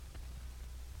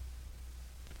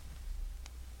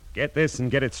Get this and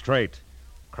get it straight.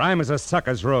 Crime is a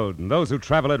sucker's road, and those who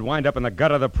travel it wind up in the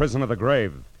gutter, the prison, or the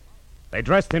grave. They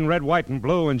dressed in red, white, and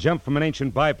blue and jumped from an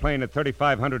ancient biplane at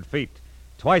 3,500 feet.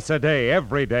 Twice a day,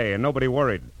 every day, and nobody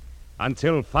worried.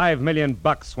 Until $5 million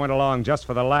went along just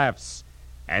for the laughs,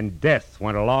 and death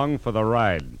went along for the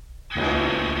ride.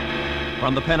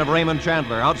 From the pen of Raymond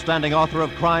Chandler, outstanding author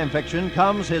of crime fiction,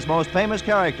 comes his most famous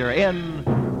character in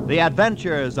The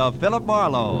Adventures of Philip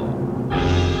Marlowe.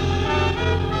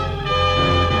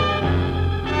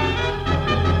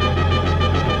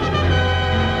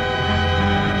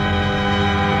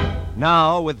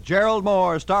 Now, with Gerald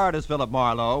Moore starred as Philip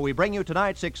Marlowe, we bring you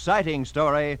tonight's exciting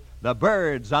story, The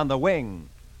Birds on the Wing.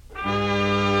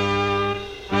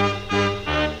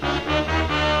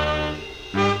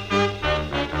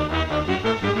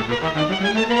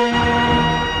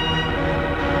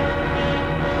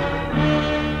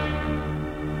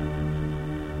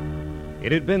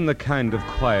 It had been the kind of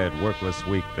quiet, workless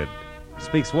week that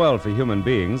speaks well for human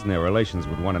beings and their relations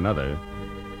with one another,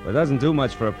 but doesn't do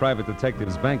much for a private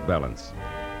detective's bank balance.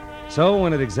 So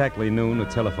when at exactly noon, a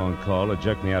telephone call had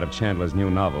jerked me out of Chandler's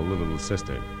new novel, The Little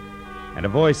Sister, and a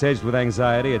voice edged with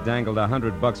anxiety had dangled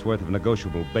 $100 worth of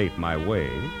negotiable bait my way,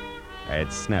 I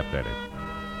had snapped at it.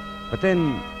 But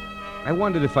then I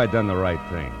wondered if I'd done the right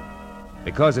thing,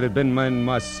 because it had been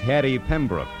my Hattie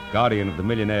Pembroke, guardian of the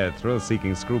millionaire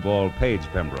thrill-seeking screwball Page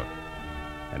Pembroke.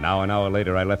 And now an hour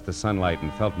later, I left the sunlight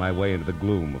and felt my way into the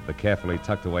gloom of the carefully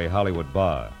tucked-away Hollywood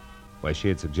bar where she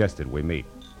had suggested we meet.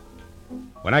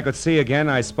 When I could see again,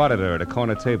 I spotted her at a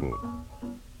corner table.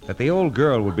 That the old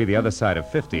girl would be the other side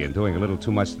of 50 and doing a little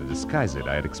too much to disguise it,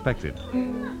 I had expected.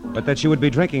 But that she would be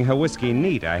drinking her whiskey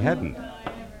neat, I hadn't.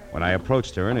 When I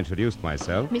approached her and introduced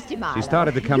myself, Mr. Marlowe, she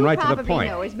started to come right to the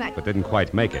point, but didn't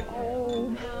quite make it.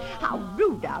 Oh, how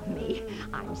rude of me.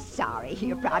 I'm sorry.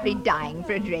 You're probably dying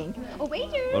for a drink. Oh,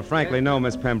 waiter. Well, frankly, no,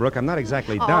 Miss Pembroke. I'm not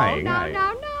exactly dying.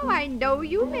 Now. I know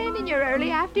you men in your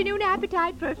early afternoon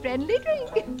appetite for a friendly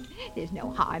drink. There's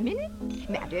no harm in it.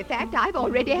 Matter of fact, I've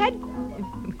already had...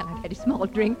 Well, I've had a small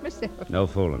drink myself. No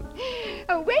fooling.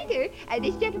 Oh, waiter,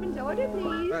 this gentleman's order,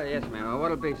 please. Yes, ma'am.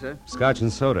 What'll it be, sir? Scotch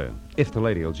and soda, if the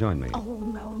lady will join me.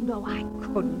 Oh, no, I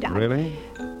couldn't. Really?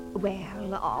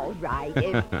 Well, all right.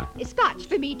 Scotch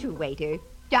for me, too, waiter.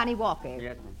 Johnny Walker.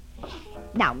 Yes, ma'am.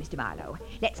 Now, Mr. Marlowe,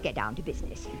 let's get down to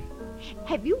business.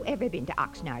 Have you ever been to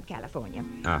Oxnard, California?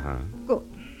 Uh-huh. Good,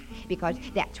 because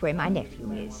that's where my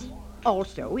nephew is.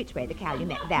 Also, it's where the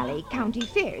Calumet Valley County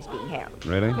Fair is being held.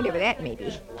 Really? Whatever that may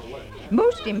be.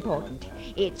 Most important,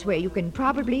 it's where you can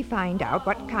probably find out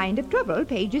what kind of trouble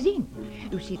Page is in.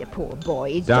 You see, the poor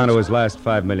boy is down just... to his last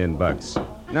 $5 million.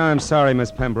 No, I'm sorry,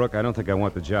 Miss Pembroke. I don't think I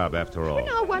want the job after all. Well,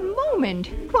 now, one moment.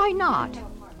 Why not?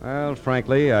 Well,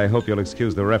 frankly, I hope you'll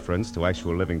excuse the reference to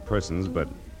actual living persons, but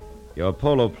your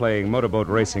polo-playing, motorboat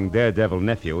racing daredevil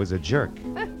nephew is a jerk.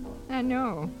 I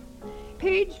know.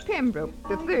 Page Pembroke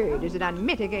III is an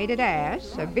unmitigated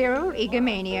ass, a virile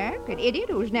egomaniac, an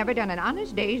idiot who's never done an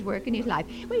honest day's work in his life.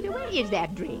 Wait, where is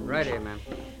that drink? Right here, ma'am.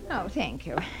 Oh, thank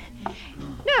you.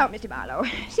 Now, Mr. Marlowe,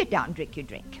 sit down and drink your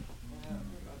drink.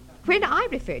 When I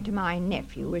referred to my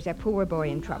nephew as a poor boy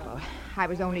in trouble, I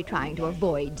was only trying to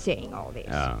avoid saying all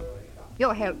this. Oh.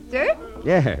 Your health, sir?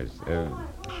 Yes.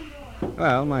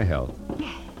 Well, my health.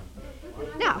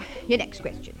 Now, your next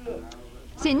question.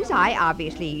 Since I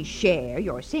obviously share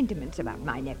your sentiments about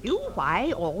my nephew,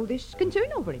 why all this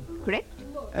concern over him, correct?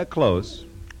 Close.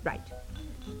 Right.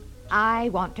 I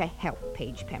want to help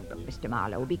Page Pembroke, Mr.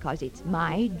 Marlowe, because it's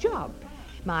my job.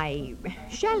 My,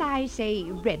 shall I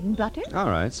say, bread and butter? All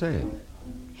right, say it.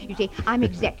 You see, I'm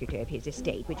executor of his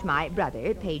estate, which my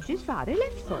brother, Page's father,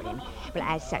 left for him. Well,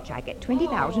 as such, I get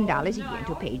 $20,000 a year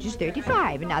until Page is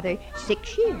 35, another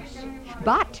 6 years.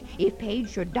 But if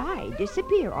Page should die,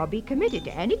 disappear, or be committed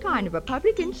to any kind of a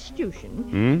public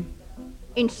institution...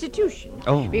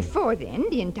 Before then,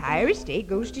 the entire estate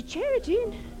goes to charity,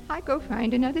 and I go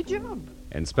find another job.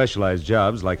 And specialized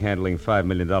jobs like handling $5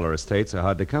 million estates are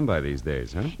hard to come by these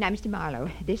days, huh? Now, Mr. Marlowe,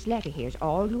 this letter here's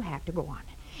all you have to go on.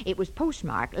 It was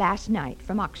postmarked last night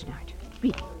from Oxnard.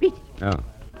 Read it. Oh.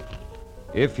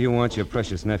 If you want your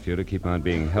precious nephew to keep on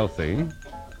being healthy, you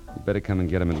better come and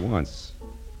get him at once.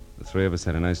 The three of us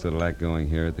had a nice little act going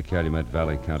here at the Calumet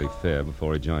Valley County Fair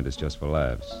before he joined us just for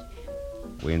laughs.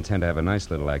 We intend to have a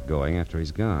nice little act going after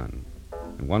he's gone.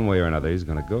 And one way or another, he's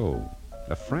going to go.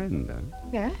 A friend, huh?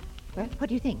 Yeah? Well, what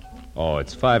do you think? Oh,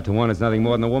 it's 5 to 1. It's nothing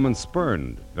more than a woman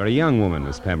spurned. Very young woman,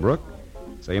 Miss Pembroke.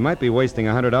 So you might be wasting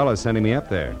 $100 sending me up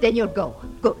there. Then you'll go.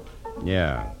 Good.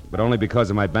 Yeah, but only because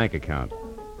of my bank account.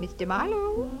 Mr.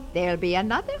 Marlowe, there'll be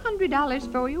another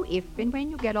 $100 for you if and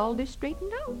when you get all this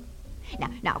straightened out.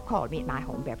 Now, call me at my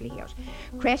home, Beverly Hills.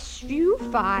 Crestview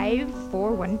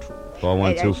 5412.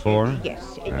 4124?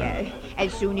 Yes,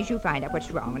 as soon as you find out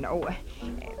what's wrong. And,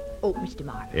 Mr.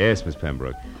 Marlowe. Yes, Miss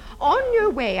Pembroke. On your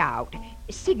way out,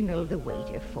 signal the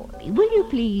waiter for me, will you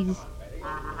please?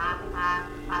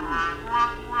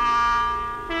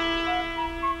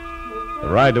 The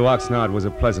ride to Oxnard was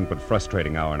a pleasant but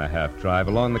frustrating hour-and-a-half drive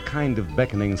along the kind of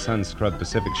beckoning, sun-scrubbed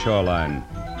Pacific shoreline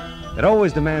that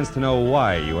always demands to know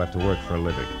why you have to work for a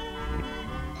living.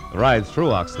 The ride through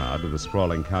Oxnard to the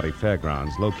sprawling county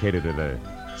fairgrounds located at a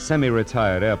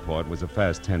semi-retired airport was a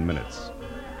fast 10 minutes.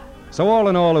 So all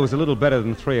in all, it was a little better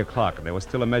than 3 o'clock, and there was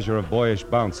still a measure of boyish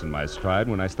bounce in my stride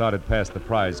when I started past the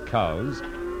prize cows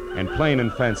and plain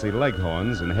and fancy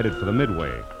leghorns and headed for the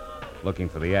Midway, looking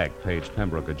for the act Paige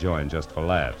Pembroke had joined just for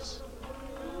laughs.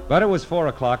 But it was 4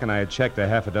 o'clock, and I had checked a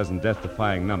half a dozen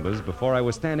death-defying numbers before I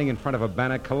was standing in front of a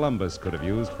banner Columbus could have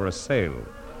used for a sail.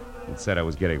 It said I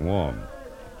was getting warm.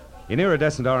 In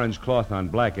iridescent orange cloth on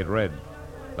black, it read,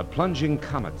 "The Plunging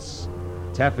Comets.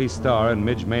 Taffy Starr and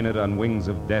Midge Maynard on wings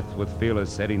of death with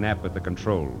fearless Eddie Knapp at the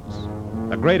controls.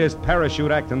 The greatest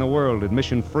parachute act in the world,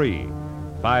 admission free.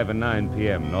 5 and 9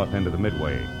 p.m., north end of the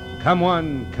Midway. Come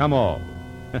one, come all."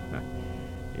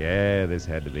 Yeah, this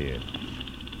had to be it.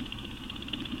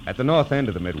 At the north end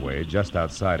of the Midway, just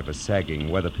outside of a sagging,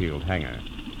 weather-peeled hangar,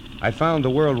 I found the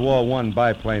World War I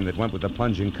biplane that went with the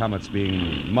Plunging Comets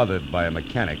being mothered by a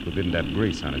mechanic who didn't have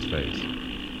grease on his face.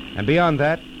 And beyond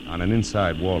that, on an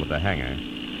inside wall of the hangar,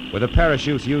 were the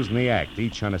parachutes used in the act,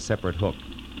 each on a separate hook,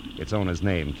 its owner's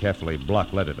name carefully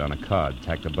block-lettered on a card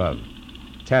tacked above.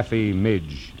 Taffy,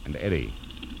 Midge, and Eddie.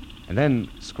 And then,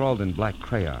 scrawled in black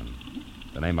crayon,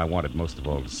 the name I wanted most of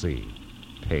all to see,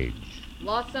 Paige.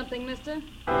 Lost something, mister?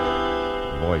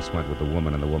 The voice went with the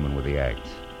woman and the woman with the act.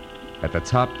 At the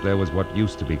top, there was what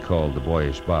used to be called the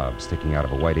boyish bob, sticking out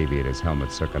of a white aviator's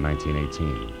helmet circa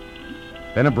 1918.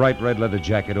 Then a bright red leather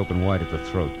jacket open wide at the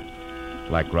throat,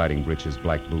 black riding breeches,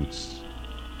 black boots,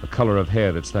 the color of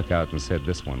hair that stuck out and said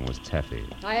this one was Taffy.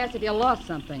 I asked if you lost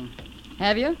something.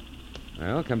 Have you?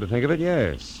 Well, come to think of it,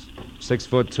 yes.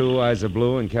 6'2", eyes are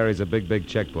blue, and carries a big, big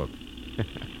checkbook.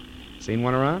 Seen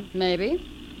one around?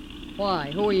 Maybe.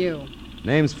 Why? Who are you?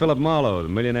 Name's Philip Marlowe, the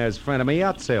millionaire's friend. I'm a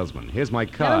yacht salesman. Here's my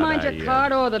card. Never mind your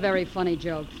card or the very funny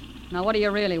jokes. Now, what do you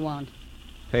really want?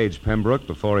 Paige Pembroke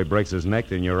before he breaks his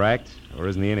neck in your act, or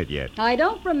isn't he in it yet? I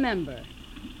don't remember.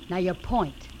 Now, your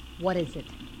point. What is it?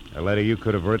 A letter you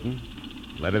could have written?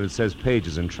 A letter that says Paige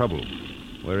is in trouble.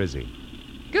 Where is he?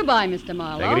 Goodbye, Mr.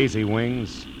 Marlowe. Take it easy,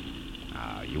 Wings.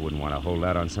 You wouldn't want to hold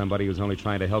out on somebody who's only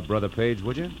trying to help Brother Paige,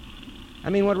 would you? I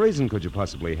mean, what reason could you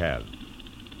possibly have?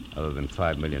 Other than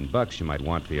 $5 million you might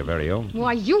want for your very own.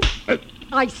 Why, you...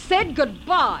 I said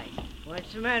goodbye.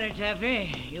 What's the matter,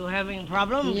 Taffy? You having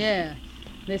problems? Yeah.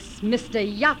 This Mr.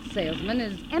 Yacht Salesman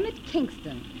is Emmett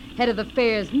Kingston, head of the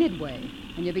fair's Midway.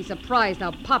 And you'll be surprised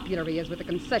how popular he is with the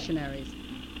concessionaires.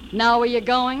 Now where you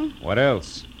going? What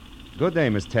else? Good day,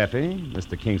 Miss Taffy,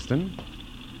 Mr. Kingston.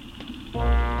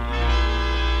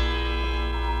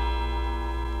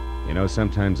 You know,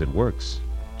 sometimes it works.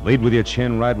 Lead with your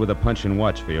chin, ride with a punch, and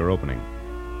watch for your opening.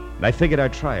 And I figured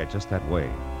I'd try it just that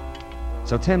way.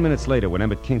 So 10 minutes later, when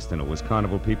Emmett Kingston, who was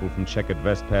carnival people from checkered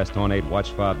vest past ornate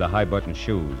watch fob to high-button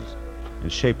shoes,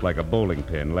 and shaped like a bowling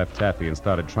pin, left Taffy and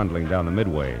started trundling down the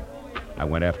Midway, I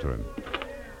went after him.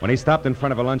 When he stopped in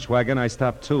front of a lunch wagon, I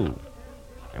stopped too.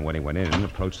 And when he went in,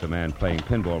 approached a man playing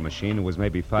pinball machine who was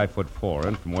maybe 5'4",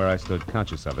 and from where I stood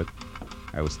conscious of it,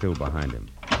 I was still behind him.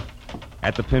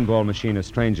 At the pinball machine, a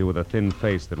stranger with a thin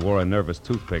face that wore a nervous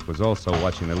toothpick was also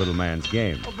watching the little man's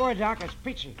game. Oh, boy, Doc, it's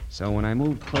peachy. So when I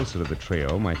moved closer to the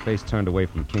trio, my face turned away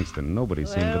from Kingston. Nobody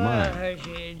seemed to mind.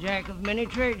 Hershey, jack of many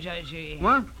trades, I see.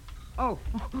 What? Oh,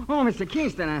 Mr.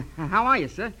 Kingston, how are you,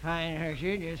 sir? Fine,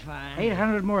 Hershey, just fine.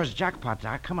 800 more is jackpot,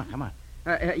 Doc. Come on.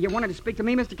 You wanted to speak to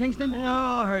me, Mr. Kingston?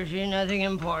 No, Hershey, nothing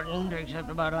important except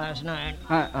about last night.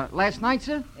 Last night,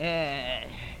 sir?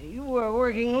 You were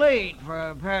working late for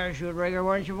a parachute rigger,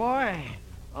 weren't you, boy?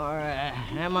 Or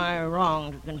am I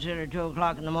wrong to consider 2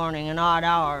 o'clock in the morning an odd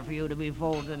hour for you to be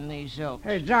folding these silks?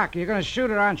 Hey, Doc, you're going to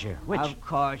shoot it, aren't you? Which? Of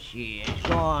course she is.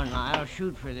 Go on, I'll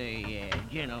shoot for the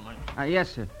gentleman. Yes,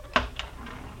 sir.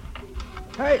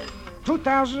 Hey,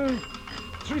 2,000,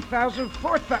 3,000,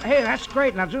 4,000. Hey, that's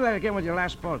great. Now do that again with your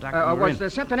last ball, Doc. Was there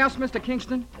something else, Mr.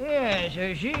 Kingston? Yes,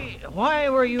 Hershey. Why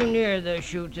were you near the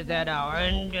chutes at that hour?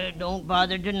 And don't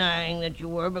bother denying that you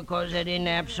were, because Eddie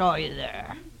Knapp saw you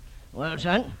there. Well,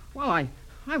 son? Well,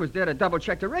 I was there to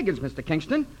double-check the riggings, Mr.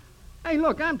 Kingston. Hey,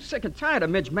 look, I'm sick and tired of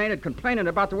Midge Maynard complaining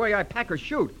about the way I pack her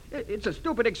chute. It's a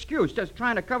stupid excuse, just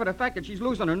trying to cover the fact that she's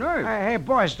losing her nerve. Hey,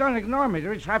 boys, don't ignore me.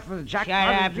 Reach out for the jackpot.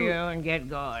 Shut up, you, and get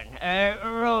going.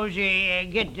 Rosie,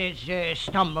 get this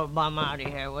stumble bum out of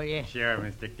here, will you? Sure,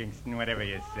 Mr. Kingston, whatever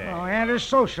you say. Oh,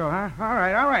 antisocial, huh? All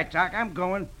right, Doc, I'm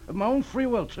going. Of my own free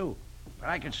will, too. But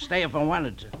I could stay if I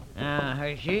wanted to.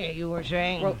 Hershey, you were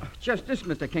saying? Well, just this,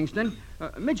 Mr. Kingston.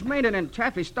 Midge Maynard and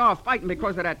Taffy Starr fighting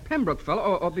because of that Pembroke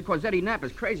fellow, or because Eddie Knapp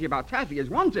is crazy about Taffy is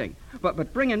one thing.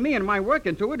 But bringing me and my work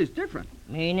into it is different.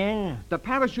 Meaning? The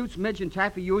parachutes Midge and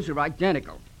Taffy use are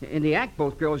identical. In the act,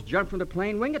 both girls jump from the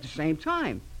plane wing at the same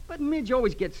time. But Midge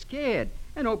always gets scared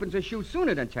and opens her chute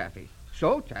sooner than Taffy.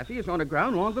 So Taffy is on the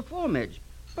ground long before Midge.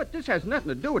 But this has nothing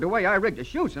to do with the way I rigged the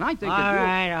chutes, and I think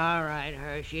that All right,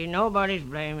 Hershey. Nobody's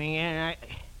blaming you.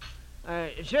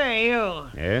 Say, you.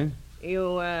 Yeah?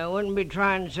 You wouldn't be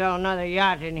trying to sell another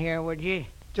yacht in here, would you?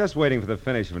 Just waiting for the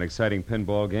finish of an exciting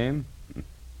pinball game. Is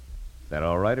that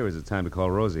all right, or is it time to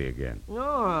call Rosie again?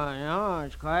 No,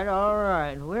 it's quite all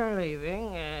right. We're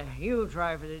leaving. You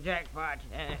try for the jackpot.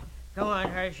 Come on,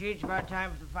 Hershey. It's about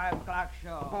time for the 5 o'clock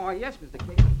show. Oh, yes, Mr.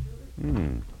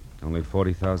 Kingston. Only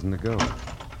 40,000 to go.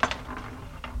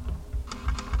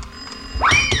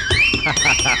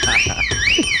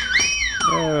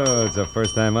 Oh, it's the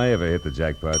first time I ever hit the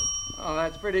jackpot. Oh,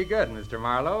 that's pretty good, Mr.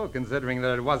 Marlowe, considering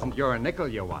that it wasn't your nickel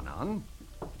you won on.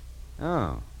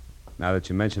 Oh. Now that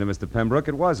you mention it, Mr. Pembroke,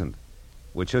 it wasn't.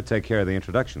 Which should take care of the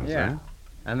introductions, Yeah. huh?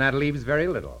 And that leaves very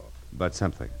little. But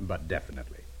something. But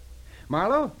definitely.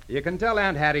 Marlowe, you can tell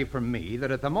Aunt Hattie from me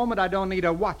that at the moment I don't need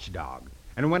a watchdog.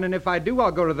 And when and if I do,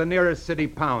 I'll go to the nearest city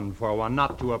pound for one,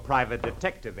 not to a private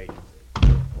detective agency.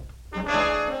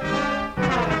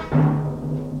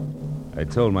 I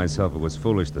told myself it was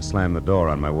foolish to slam the door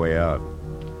on my way out.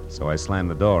 So I slammed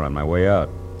the door on my way out.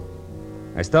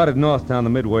 I started north down the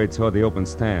midway toward the open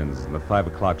stands and the 5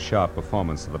 o'clock sharp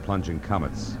performance of the plunging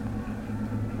comets.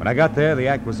 When I got there, the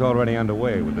act was already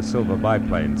underway with the silver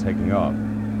biplane taking off.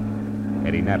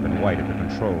 Eddie Knapp in white at the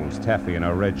controls, Taffy in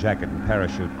her red jacket and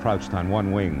parachute crouched on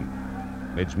one wing,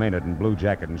 Midge Maynard in blue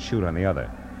jacket and chute on the other.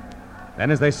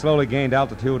 Then as they slowly gained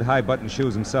altitude, High Button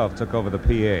Shoes himself took over the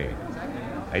PA.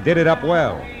 They did it up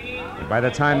well, and by the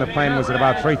time the plane was at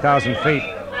about 3,000 feet,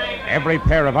 every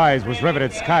pair of eyes was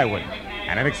riveted skyward,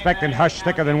 and an expectant hush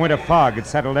thicker than winter fog had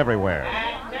settled everywhere.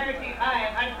 At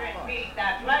 3,500 feet, the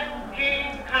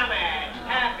plunging comets,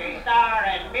 Taffy, Starr,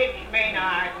 and Midge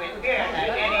Maynard with fearless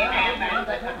Eddie Knapp at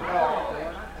the controls.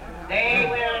 They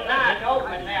will not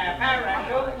open their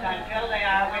parachutes until they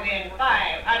are within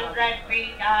 500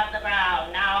 feet of the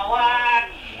ground. Now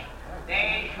watch.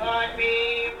 They should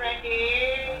be ready.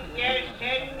 Yes,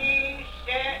 and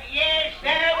yes,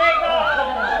 there they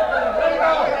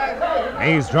go.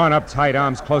 Knees drawn up tight,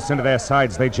 arms close into their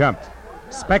sides, they jumped.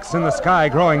 Specks in the sky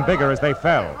growing bigger as they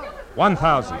fell.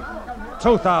 1,000,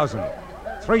 2,000,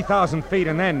 3,000 feet,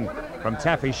 and then, from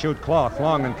Taffy's chute cloth,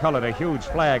 long and colored, a huge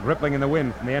flag rippling in the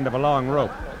wind from the end of a long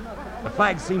rope. The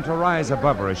flag seemed to rise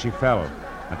above her as she fell,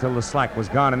 until the slack was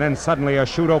gone, and then suddenly her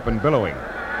chute opened, billowing.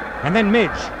 And then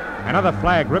Midge, another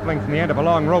flag rippling from the end of a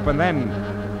long rope, and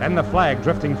then the flag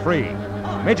drifting free.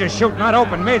 Midge's chute not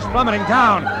open, Midge plummeting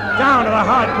down to the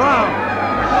hard ground.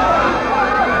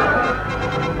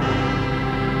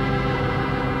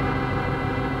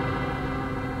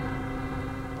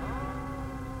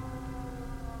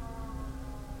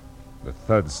 The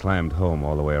thud slammed home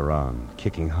all the way around,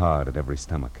 kicking hard at every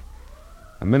stomach.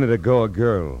 A minute ago, a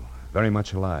girl, very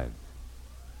much alive.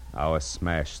 Now a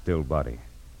smashed, still body.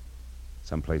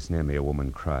 Someplace near me, a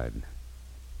woman cried.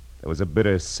 There was a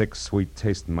bitter, sick, sweet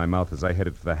taste in my mouth as I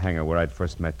headed for the hangar where I'd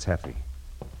first met Taffy.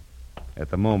 At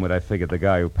the moment, I figured the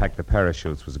guy who packed the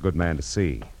parachutes was a good man to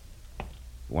see.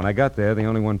 When I got there, the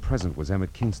only one present was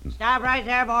Emmett Kingston. Stop right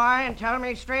there, boy, and tell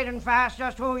me straight and fast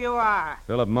just who you are.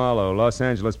 Philip Marlowe, Los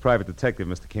Angeles private detective,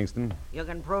 Mr. Kingston. You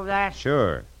can prove that?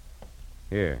 Sure.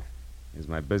 Here. Here's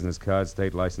my business card,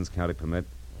 state license, county permit.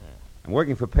 I'm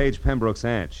working for Paige Pembroke's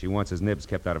aunt. She wants his nibs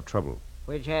kept out of trouble.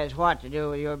 Which has what to do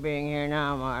with your being here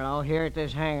now, Marlowe? Here at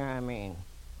this hangar, I mean.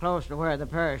 Close to where the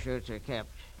parachutes are kept.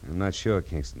 I'm not sure,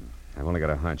 Kingston. I've only got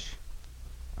a hunch.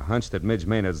 A hunch that Midge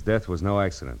Maynard's death was no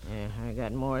accident. Yeah, I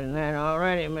got more than that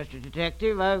already, Mr.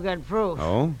 Detective. I've got proof.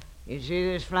 Oh? You see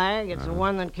this flag? It's the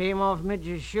one that came off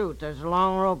Midge's chute. There's a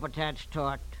long rope attached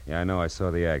to it. Yeah, I know. I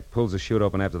saw the act. Pulls the chute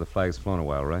open after the flag's flown a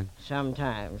while, right?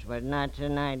 Sometimes, but not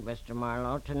tonight, Mr.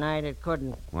 Marlowe. Tonight it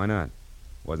couldn't. Why not?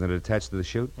 Wasn't it attached to the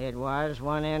chute? It was.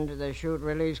 One end to the chute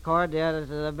release cord, the other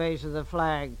to the base of the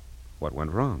flag. What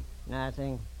went wrong?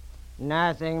 Nothing.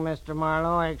 Nothing, Mr.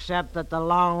 Marlowe, except that the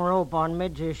long rope on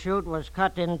Midge's chute was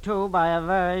cut in two by a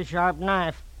very sharp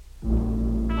knife.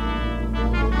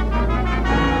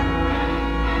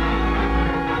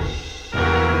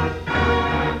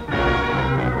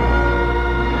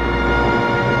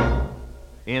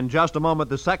 In just a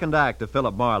moment, the second act of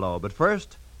Philip Marlowe. But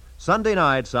first, Sunday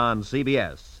nights on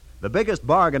CBS. The biggest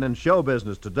bargain in show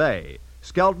business today.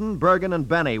 Skelton, Bergen, and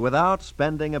Benny without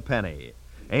spending a penny.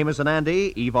 Amos and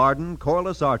Andy, Eve Arden,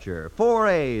 Corliss Archer.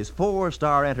 4A's,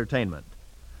 four-star entertainment.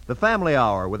 The Family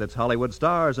Hour with its Hollywood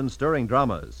stars and stirring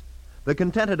dramas. The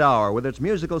Contented Hour with its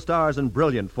musical stars in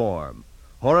brilliant form.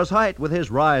 Horace Heidt with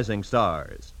his rising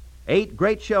stars. 8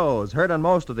 great shows heard on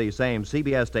most of these same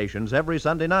CBS stations every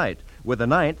Sunday night, with the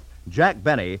 9th, Jack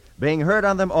Benny, being heard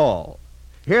on them all.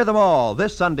 Hear them all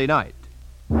this Sunday night.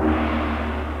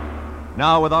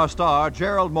 Now, with our star,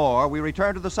 Gerald Moore, we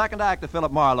return to the second act of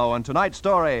Philip Marlowe and tonight's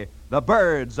story, The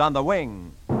Birds on the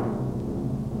Wing.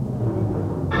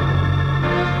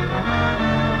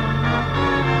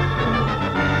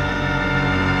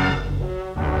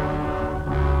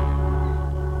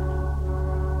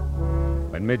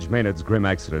 When Midge Maynard's grim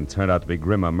accident turned out to be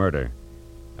grimmer murder,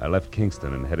 I left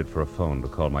Kingston and headed for a phone to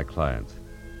call my client.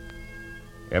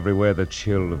 Everywhere the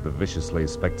chill of the viciously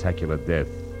spectacular death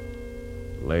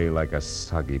lay like a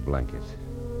soggy blanket.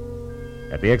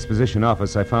 At the exposition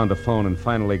office, I found a phone and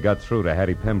finally got through to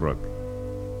Hattie Pembroke.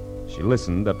 She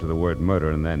listened up to the word murder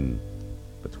and then,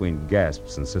 between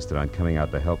gasps, insisted on coming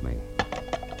out to help me.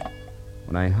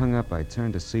 When I hung up, I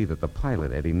turned to see that the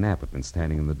pilot, Eddie Knapp, had been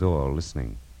standing in the door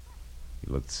listening.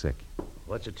 He looked sick.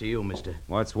 What's it to you, mister?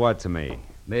 What's what to me?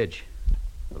 Midge.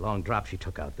 The long drop she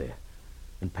took out there.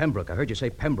 And Pembroke. I heard you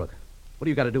say Pembroke. What do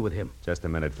you got to do with him? Just a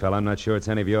minute, fella. I'm not sure it's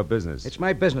any of your business. It's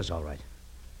my business, all right.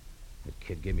 That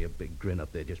kid gave me a big grin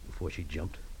up there just before she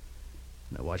jumped.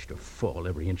 And I watched her fall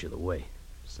every inch of the way.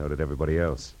 So did everybody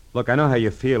else. Look, I know how you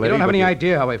feel, Eddie. You don't have any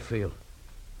idea how I feel.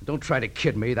 Don't try to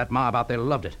kid me. That mob out there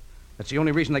loved it. That's the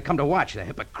only reason they come to watch, the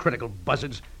hypocritical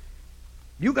buzzards.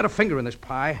 You got a finger in this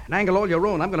pie, an angle all your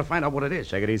own. I'm going to find out what it is.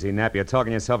 Take it easy, Knapp. You're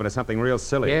talking yourself into something real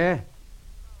silly. Yeah?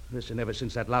 Listen, ever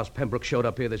since that louse Pembroke showed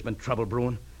up here, there's been trouble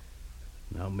brewing.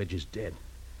 Now Midge is dead.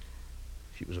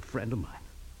 She was a friend of mine.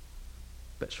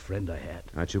 Best friend I had.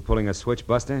 Aren't you pulling a switch,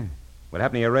 Buster? What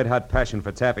happened to your red-hot passion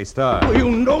for Taffy Star? Oh, you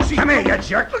nosy... Come here, you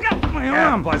jerk! Look at my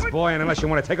arm, Buzz boy, and unless you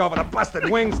want to take off with a busted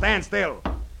wing, stand still.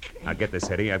 Now get this,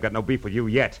 Eddie. I've got no beef with you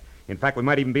yet. In fact, we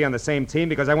might even be on the same team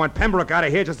because I want Pembroke out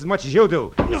of here just as much as you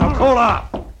do. So cool off!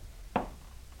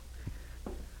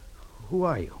 Who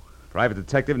are you? Private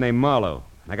detective named Marlowe.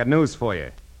 I got news for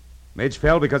you. Midge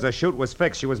fell because her chute was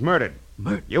fixed. She was murdered.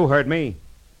 Murdered? You heard me.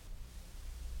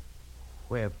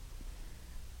 Where's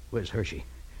Hershey?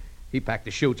 He packed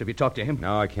the chutes. Have you talked to him?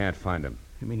 No, I can't find him.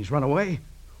 You mean he's run away?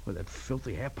 With that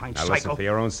filthy half-pint Now psycho? listen, for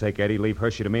your own sake, Eddie, leave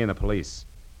Hershey to me and the police.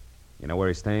 You know where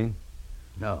he's staying?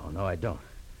 No, I don't.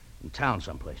 In town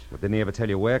someplace. Well, didn't he ever tell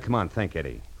you where? Come on, think,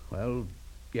 Eddie. Well,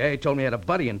 yeah, he told me he had a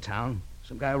buddy in town.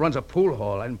 Some guy who runs a pool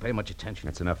hall. I didn't pay much attention.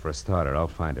 That's enough for a starter. I'll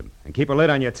find him. And keep a lid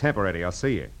on your temper, Eddie. I'll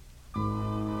see you.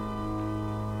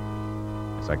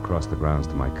 As I crossed the grounds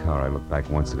to my car, I looked back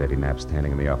once at Eddie Knapp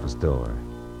standing in the office door,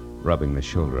 rubbing the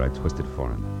shoulder I twisted for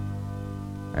him.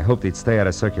 I hoped he'd stay out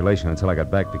of circulation until I got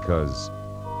back because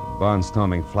the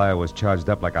barnstorming flyer was charged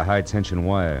up like a high-tension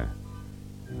wire.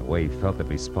 The way he felt there'd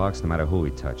be sparks no matter who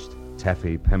he touched,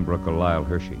 Taffy, Pembroke, or Lyle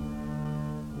Hershey.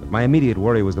 But my immediate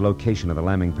worry was the location of the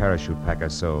lambing parachute packer,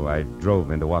 so I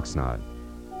drove into Oxnard,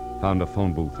 found a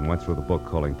phone booth, and went through the book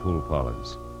calling pool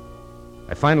parlors.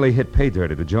 I finally hit pay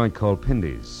dirt at a joint called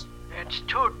Pindy's. It's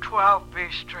 212 B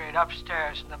Street,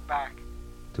 upstairs in the back.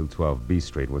 212 B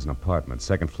Street was an apartment,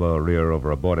 second floor rear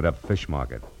over a boarded-up fish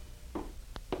market.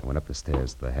 I went up the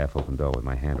stairs to the half-open door with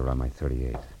my hand around my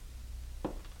 .38.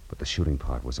 But the shooting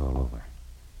part was all over.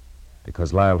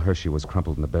 Because Lyle Hershey was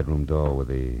crumpled in the bedroom door with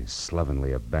the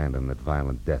slovenly abandon that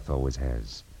violent death always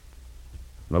has.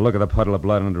 From the look of the puddle of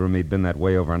blood under him, he'd been that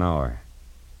way over an hour.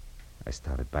 I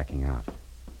started backing out,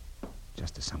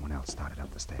 just as someone else started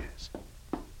up the stairs.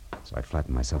 So I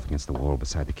flattened myself against the wall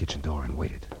beside the kitchen door and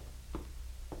waited.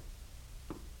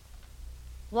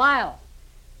 Lyle,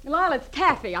 it's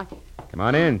Taffy. Come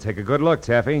on in. Take a good look,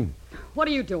 Taffy. What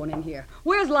are you doing in here?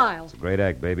 Where's Lyle? It's a great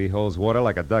act, baby. Holds water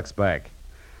like a duck's back.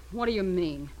 What do you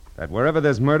mean? That wherever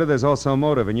there's murder, there's also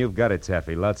motive, and you've got it,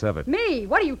 Taffy. Lots of it. Me?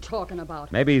 What are you talking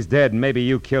about? Maybe he's dead, and maybe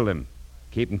you killed him.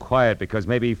 Keep him quiet, because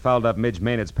maybe he fouled up Midge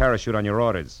Maynard's parachute on your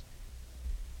orders.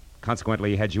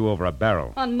 Consequently, he had you over a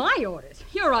barrel. On my orders?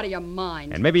 You're out of your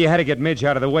mind. And maybe you had to get Midge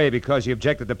out of the way because you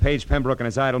objected to Page Pembroke and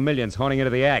his idle millions honing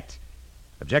into the act.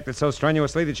 Objected so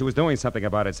strenuously that she was doing something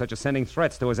about it, such as sending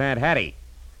threats to his Aunt Hattie.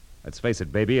 Let's face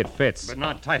it, baby, it fits. But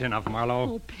not tight enough,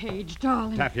 Marlowe. Oh, Paige,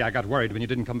 darling. Taffy, I got worried when you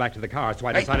didn't come back to the car, so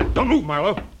I decided... Don't move,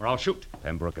 Marlowe, or I'll shoot.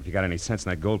 Pembroke, if you got any sense in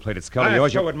that gold-plated skull of I'll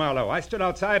yours... show it, Marlowe. I stood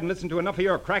outside and listened to enough of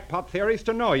your crackpot theories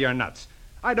to know you're nuts.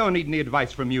 I don't need any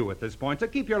advice from you at this point, so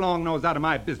keep your long nose out of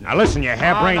my business. Now listen, you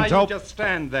harebrained dope. You just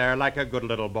stand there like a good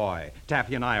little boy.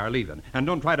 Taffy and I are leaving, and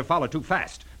don't try to follow too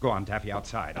fast. Go on, Taffy,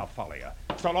 outside. I'll follow you.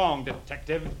 So long,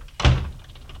 detective.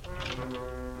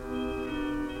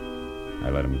 I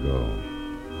let him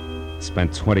go.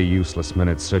 Spent 20 useless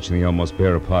minutes searching the almost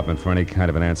bare apartment for any kind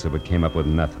of an answer, but came up with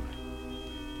nothing.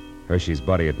 Hershey's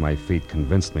body at my feet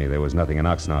convinced me there was nothing in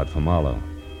Oxnard for Marlowe.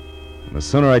 And the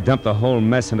sooner I dumped the whole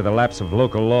mess into the laps of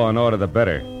local law and order, the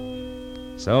better.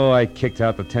 So I kicked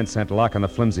out the 10-cent lock on the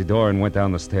flimsy door and went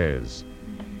down the stairs.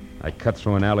 I cut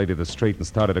through an alley to the street and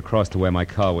started across to where my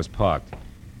car was parked,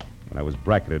 when I was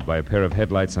bracketed by a pair of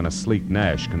headlights on a sleek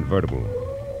Nash convertible.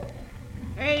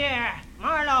 Hey there,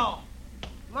 Marlowe.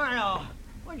 Marlowe,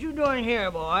 what you doing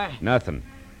here, boy? Nothing.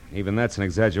 Even that's an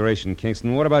exaggeration,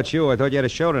 Kingston. What about you? I thought you had a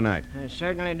show tonight. I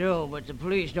certainly do, but the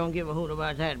police don't give a hoot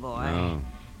about that, boy. No.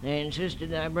 They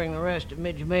insisted that I bring the rest of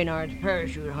Midge Maynard's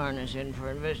parachute harness in for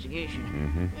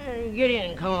investigation. Get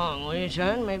in, come along, will you,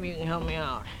 son? Maybe you can help me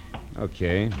out.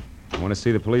 Okay. I want to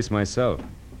see the police myself.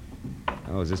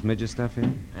 Oh, is this Midge's stuff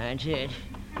here? That's it.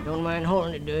 Don't mind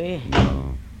holding it, do you?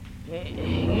 No.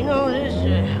 You know, this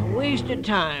is a waste of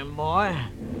time, boy.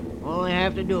 All they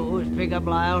have to do is pick up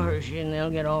Lyle Hershey, and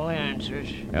they'll get all the answers.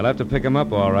 They'll have to pick him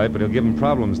up, all right, but he'll give them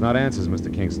problems, not answers,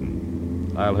 Mr.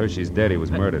 Kingston. Lyle Hershey's dead. He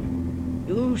was murdered.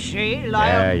 You say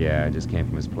Lyle? Yeah, I just came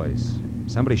from his place.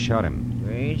 Somebody shot him.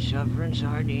 Great suffering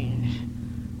sardines.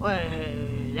 Well,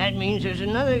 that means there's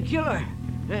another killer,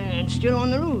 and still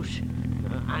on the loose.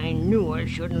 I knew I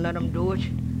shouldn't let him do it.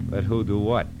 Let who do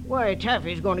what? Why,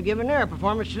 Taffy's going to give an air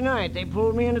performance tonight. They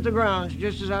pulled me in at the grounds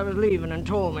just as I was leaving and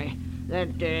told me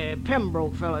that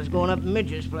Pembroke fella's going up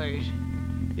Midge's place.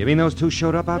 You mean those two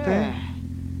showed up out there?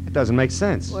 It doesn't make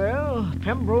sense. Well,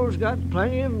 Pembroke's got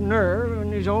plenty of nerve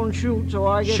in his own chute, so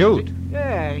I guess... Shoot?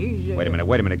 Yeah, he's... Wait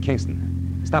a minute,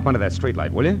 Kingston. Stop under that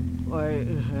streetlight, will you? Why,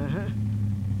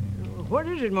 what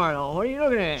is it, Marlowe? What are you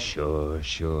looking at?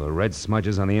 Sure. Red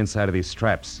smudges on the inside of these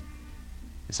straps.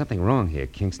 There's something wrong here,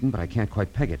 Kingston, but I can't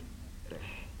quite peg it.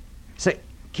 Say,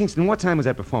 Kingston, what time was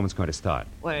that performance going to start?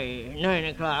 Why, 9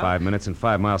 o'clock. 5 minutes and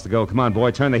 5 miles to go. Come on,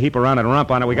 boy, turn the heap around and romp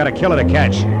on it. We got a killer to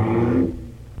catch.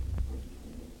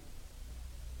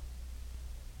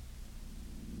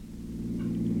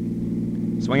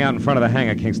 Swing out in front of the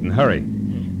hangar, Kingston. Hurry.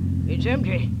 It's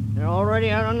empty. They're already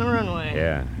out on the runway.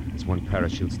 Yeah, there's one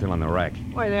parachute still on the rack.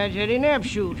 Why, that's Eddie Knapp's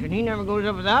chute, and he never goes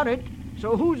up without it.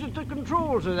 So who's at the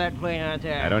controls of that plane out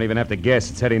there? I don't even have to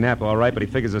guess. It's Eddie Knapp, all right, but he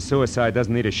figures a suicide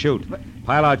doesn't need a chute.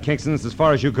 Pile out, Kingston. It's as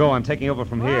far as you go. I'm taking over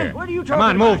from here. What are you talking Come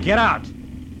on, about? move. Get out.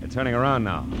 They're turning around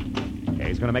now. Okay,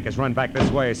 he's going to make us run back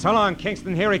this way. So long,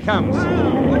 Kingston. Here he comes. What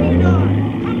are you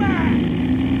doing? Come back!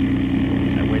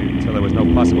 I waited until there was no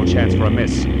possible chance for a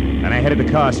miss. Then I headed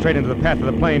the car straight into the path of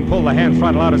the plane, pulled the hand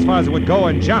throttle out as far as it would go,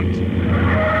 and jumped.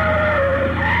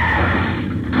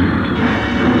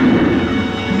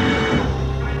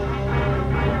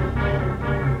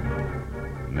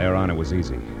 From there on, it was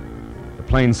easy. The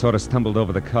plane sort of stumbled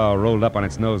over the car, rolled up on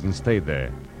its nose, and stayed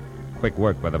there. Quick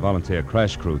work by the volunteer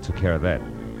crash crew took care of that.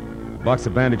 A box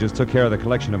of bandages took care of the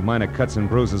collection of minor cuts and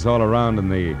bruises all around,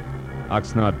 and the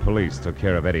Oxnard police took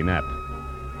care of Eddie Knapp.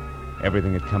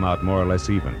 Everything had come out more or less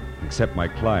even, except my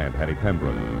client, Hattie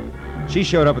Pembroke. She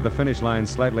showed up at the finish line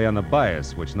slightly on the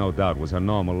bias, which no doubt was her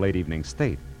normal late-evening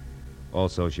state.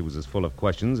 Also, she was as full of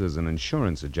questions as an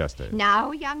insurance adjuster.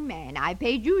 Now, young man, I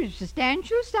paid you a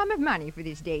substantial sum of money for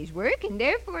this day's work, and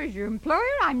therefore, as your employer,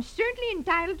 I'm certainly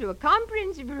entitled to a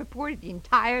comprehensive report of the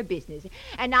entire business.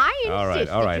 And I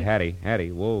insist All right,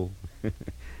 Hattie, whoa.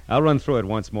 I'll run through it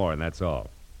once more, and that's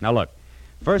all. Now, look.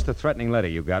 First, the threatening letter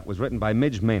you got was written by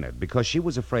Midge Maynard because she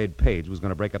was afraid Paige was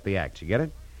going to break up the act. You get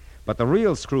it? But the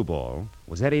real screwball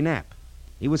was Eddie Knapp.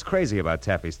 He was crazy about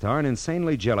Taffy Star and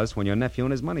insanely jealous when your nephew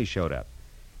and his money showed up.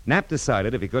 Knapp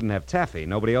decided if he couldn't have Taffy,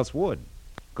 nobody else would,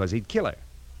 because he'd kill her.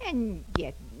 And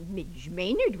yet Midge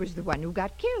Maynard was the one who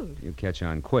got killed. You catch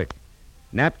on quick.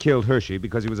 Knapp killed Hershey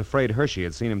because he was afraid Hershey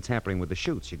had seen him tampering with the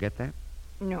chutes. You get that?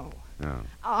 No. Oh.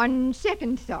 On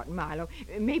second thought, Marlowe,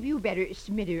 maybe you better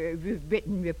submit a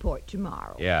written report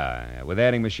tomorrow. Yeah, with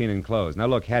adding machine enclosed. Now,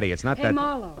 look, Hattie, it's not Hey, that...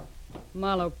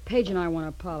 Marlowe, Paige and I want to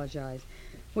apologize.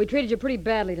 We treated you pretty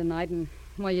badly tonight, and,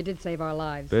 well, you did save our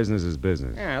lives. Business is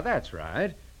business. Yeah, that's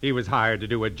right. He was hired to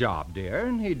do a job, dear,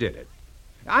 and he did it.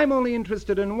 I'm only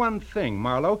interested in one thing,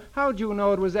 Marlowe. How'd you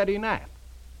know it was Eddie Knapp?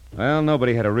 Well,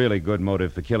 nobody had a really good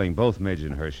motive for killing both Midge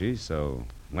and Hershey, so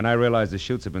when I realized the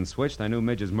chutes had been switched, I knew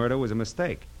Midge's murder was a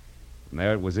mistake. And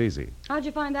there it was easy. How'd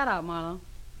you find that out, Marlowe?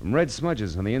 From red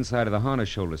smudges on the inside of the harness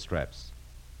shoulder straps.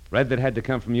 Red that had to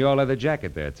come from your leather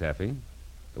jacket there, Taffy.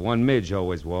 The one Midge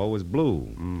always wore was blue.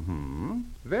 Mm-hmm.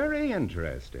 Very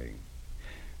interesting.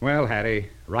 Well, Hattie,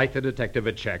 write the detective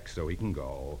a check so he can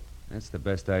go. That's the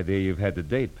best idea you've had to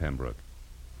date, Pembroke.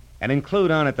 And include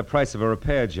on it the price of a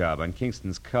repair job on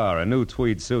Kingston's car, a new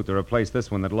tweed suit to replace this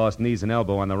one that lost knees and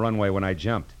elbow on the runway when I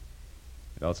jumped.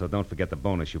 And also, don't forget the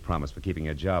bonus you promised for keeping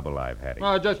your job alive, Hattie.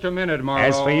 Oh, just a minute, Marlowe.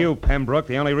 As for you, Pembroke,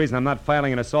 the only reason I'm not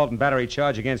filing an assault and battery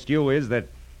charge against you is that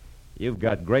you've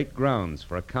got great grounds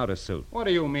for a countersuit. What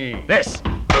do you mean? This!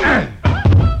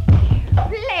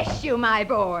 Bless you, my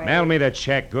boy. Mail me the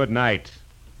check. Good night.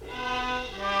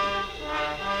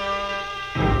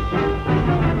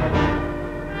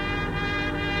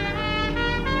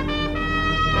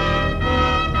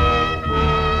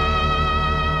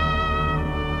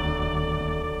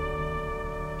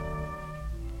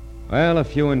 Well, a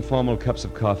few informal cups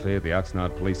of coffee at the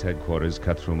Oxnard Police Headquarters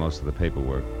cut through most of the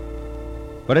paperwork.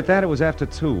 But at that, it was after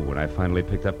 2 when I finally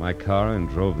picked up my car and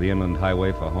drove the inland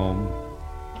highway for home,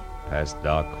 past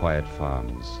dark, quiet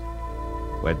farms,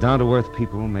 where down-to-earth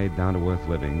people made down-to-earth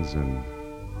livings and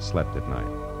slept at night.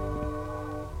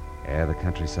 Yeah, the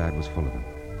countryside was full of them.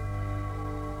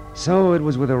 So it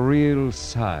was with a real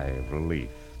sigh of relief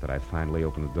that I finally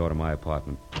opened the door to my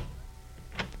apartment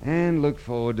and looked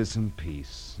forward to some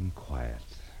peace and quiet.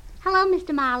 Hello, Mr.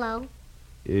 Marlowe.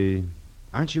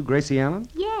 Aren't you Gracie Allen?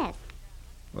 Yes.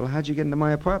 Well, how'd you get into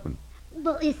my apartment?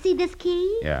 Well, you see this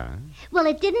key? Yeah. Well,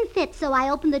 it didn't fit, so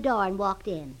I opened the door and walked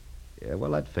in. Yeah,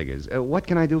 well, that figures. What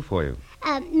can I do for you?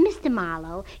 Mr.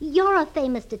 Marlowe, you're a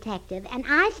famous detective, and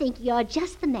I think you're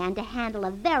just the man to handle a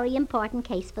very important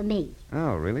case for me.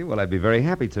 Oh, really? Well, I'd be very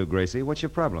happy to, Gracie. What's your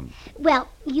problem? Well,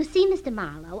 you see, Mr.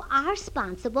 Marlowe, our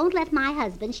sponsor won't let my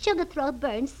husband, Sugarthroat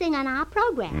Burns, sing on our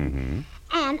program. Mm-hmm.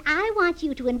 And I want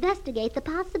you to investigate the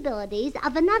possibilities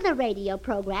of another radio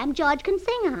program George can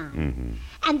sing on.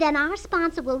 Mm-hmm. And then our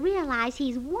sponsor will realize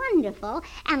he's wonderful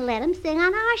and let him sing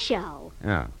on our show.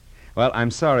 Oh. Well,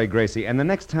 I'm sorry, Gracie, and the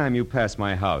next time you pass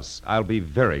my house, I'll be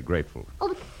very grateful.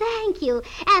 Oh, thank you.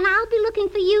 And I'll be looking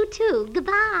for you, too.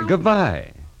 Goodbye.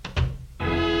 Goodbye.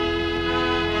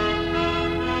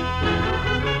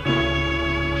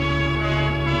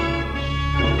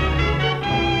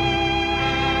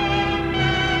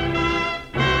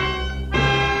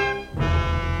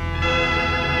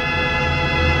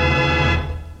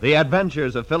 The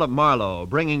Adventures of Philip Marlowe,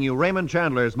 bringing you Raymond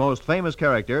Chandler's most famous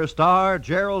character, star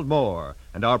Gerald Moore,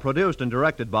 and are produced and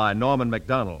directed by Norman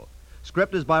MacDonald.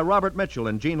 Script is by Robert Mitchell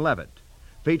and Gene Levitt.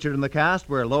 Featured in the cast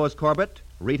were Lois Corbett,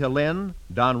 Rita Lynn,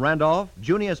 Don Randolph,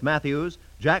 Junius Matthews,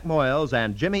 Jack Moyles,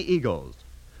 and Jimmy Eagles.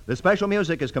 The special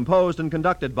music is composed and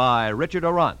conducted by Richard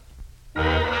Orant.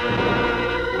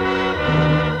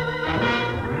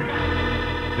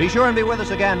 Be sure and be with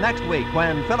us again next week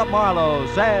when Philip Marlowe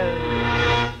says...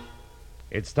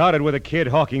 It started with a kid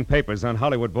hawking papers on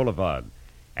Hollywood Boulevard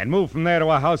and moved from there to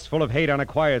a house full of hate on a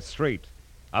quiet street,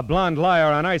 a blonde liar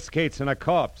on ice skates, and a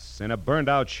corpse in a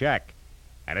burned-out shack.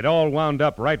 And it all wound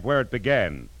up right where it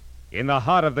began, in the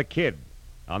heart of the kid,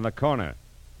 on the corner.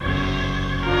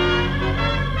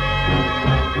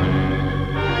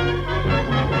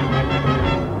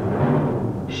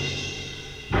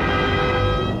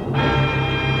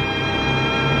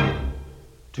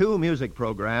 Two music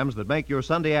programs that make your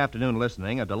Sunday afternoon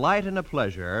listening a delight and a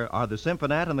pleasure are the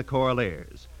Symphonette and the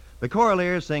Choraleers. The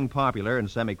Choraleers sing popular and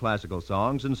semi-classical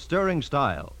songs in stirring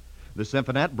style. The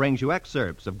Symphonette brings you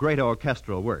excerpts of great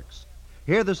orchestral works.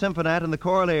 Hear the Symphonette and the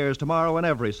Choraleers tomorrow and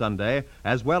every Sunday,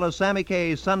 as well as Sammy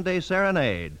Kaye's Sunday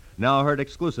Serenade, now heard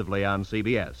exclusively on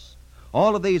CBS.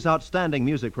 All of these outstanding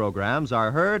music programs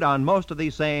are heard on most of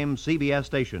these same CBS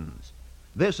stations.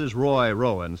 This is Roy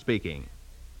Rowan speaking.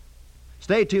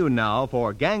 Stay tuned now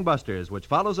for Gangbusters, which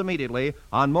follows immediately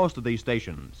on most of these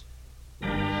stations.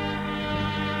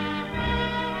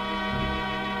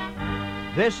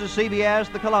 This is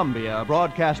CBS, the Columbia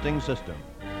Broadcasting System.